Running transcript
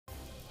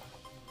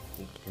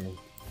Okay.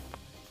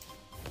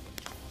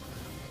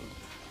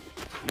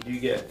 You do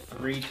get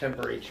 3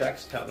 temporary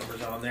checks, account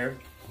numbers on there.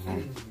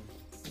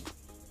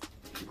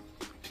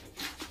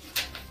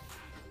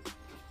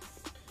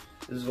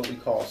 This is what we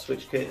call a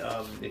switch kit.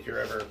 If you're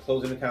ever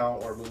closing an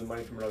account or moving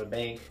money from another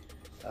bank,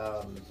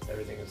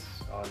 everything is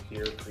on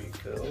here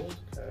pre-filled.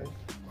 Okay.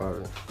 All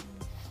right.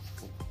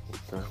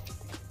 Okay.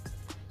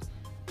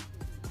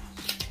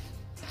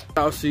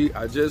 Now see,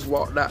 I just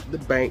walked out the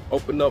bank,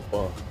 opened up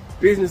a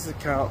business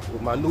account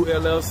with my new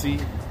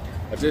LLC.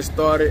 I just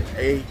started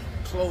a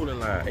clothing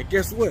line. And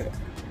guess what?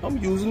 I'm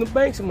using the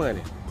bank's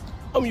money.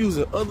 I'm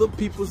using other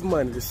people's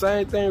money. The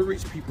same thing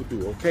rich people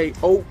do, okay?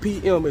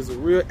 OPM is a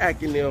real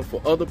acronym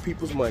for other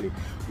people's money.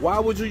 Why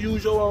would you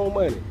use your own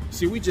money?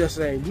 See, we just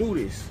ain't knew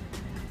this.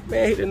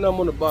 Man, hit the number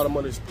on the bottom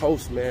of this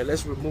post, man.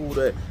 Let's remove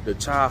the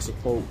child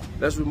support.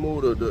 Let's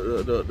remove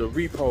the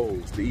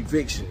repos, the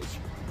evictions.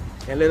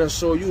 And let us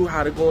show you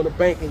how to go in the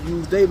bank and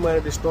use their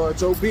money to start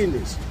your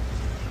business.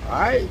 All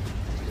right?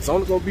 It's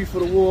only going to be for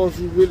the ones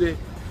who really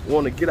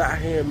want to get out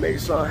here and make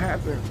something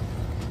happen.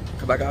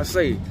 Because like I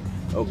say,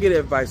 don't get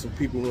advice from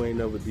people who ain't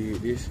never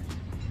did this.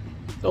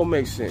 Don't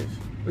make sense.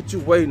 What you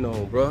waiting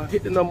on, bro?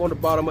 Hit the number on the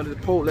bottom of the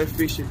post. Let's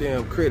fix your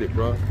damn credit,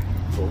 bro.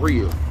 For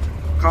real.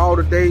 Call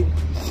today.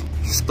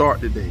 Start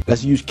today.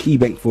 Let's use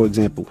KeyBank for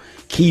example.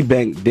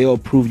 KeyBank, they'll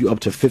approve you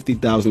up to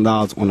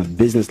 $50,000 on a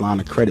business line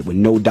of credit with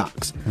no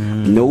docs,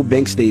 no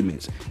bank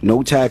statements,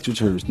 no tax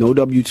returns, no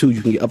W-2.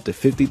 You can get up to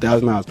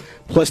 $50,000.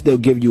 Plus, they'll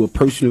give you a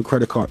personal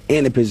credit card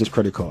and a business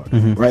credit card,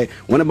 right?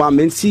 One of my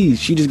mentees,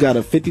 she just got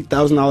a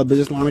 $50,000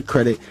 business line of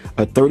credit,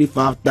 a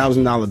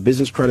 $35,000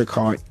 business credit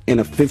card, and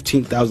a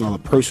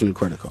 $15,000 personal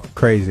credit card.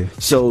 Crazy.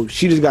 So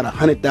she just got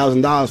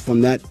 $100,000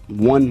 from that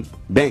one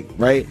bank,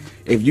 right?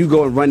 If you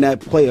go and run that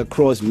play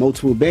across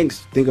multiple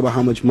banks, think about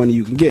how much money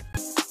you can get.